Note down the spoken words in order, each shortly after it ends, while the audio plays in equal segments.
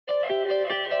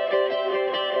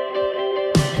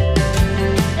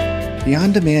The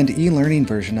on-demand e-learning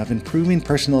version of Improving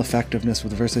Personal Effectiveness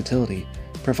with Versatility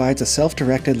provides a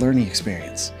self-directed learning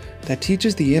experience that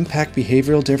teaches the impact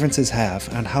behavioral differences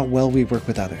have on how well we work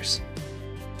with others.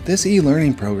 This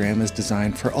e-learning program is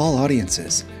designed for all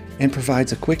audiences and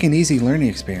provides a quick and easy learning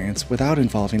experience without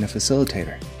involving a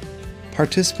facilitator.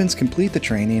 Participants complete the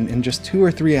training in just 2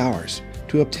 or 3 hours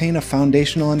to obtain a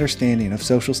foundational understanding of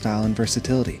social style and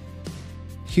versatility.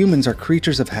 Humans are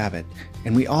creatures of habit,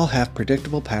 and we all have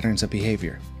predictable patterns of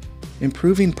behavior.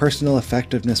 Improving Personal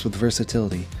Effectiveness with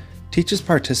Versatility teaches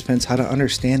participants how to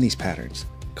understand these patterns,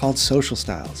 called social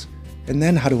styles, and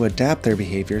then how to adapt their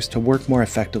behaviors to work more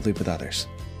effectively with others.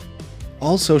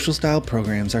 All social style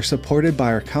programs are supported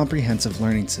by our comprehensive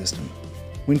learning system.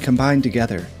 When combined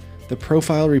together, the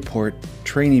profile report,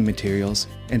 training materials,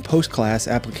 and post-class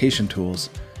application tools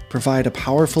provide a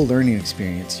powerful learning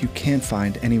experience you can't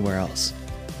find anywhere else.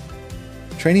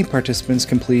 Training participants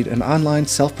complete an online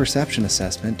self-perception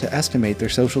assessment to estimate their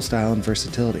social style and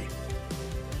versatility.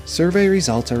 Survey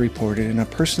results are reported in a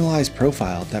personalized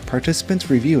profile that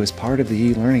participants review as part of the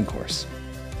e-learning course.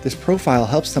 This profile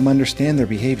helps them understand their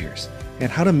behaviors and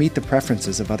how to meet the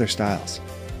preferences of other styles.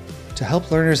 To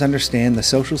help learners understand the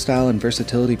social style and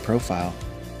versatility profile,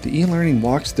 the e-learning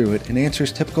walks through it and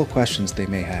answers typical questions they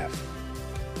may have.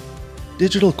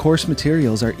 Digital course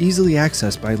materials are easily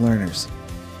accessed by learners.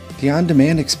 The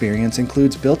on-demand experience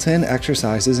includes built-in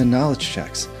exercises and knowledge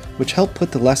checks, which help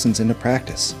put the lessons into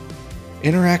practice.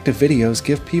 Interactive videos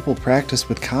give people practice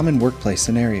with common workplace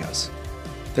scenarios.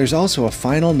 There's also a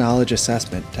final knowledge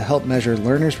assessment to help measure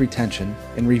learners' retention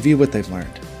and review what they've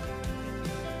learned.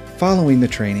 Following the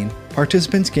training,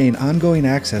 participants gain ongoing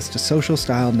access to Social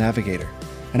Style Navigator,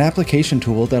 an application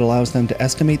tool that allows them to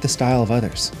estimate the style of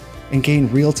others and gain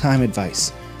real-time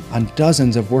advice on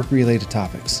dozens of work-related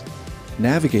topics.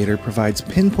 Navigator provides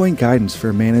pinpoint guidance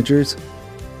for managers,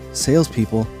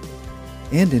 salespeople,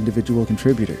 and individual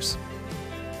contributors.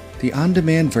 The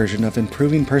on-demand version of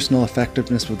Improving Personal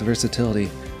Effectiveness with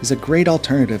Versatility is a great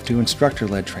alternative to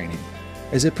instructor-led training,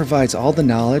 as it provides all the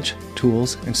knowledge,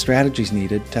 tools, and strategies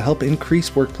needed to help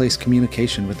increase workplace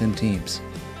communication within teams.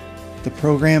 The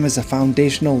program is a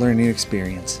foundational learning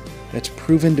experience that's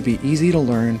proven to be easy to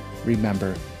learn,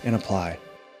 remember, and apply.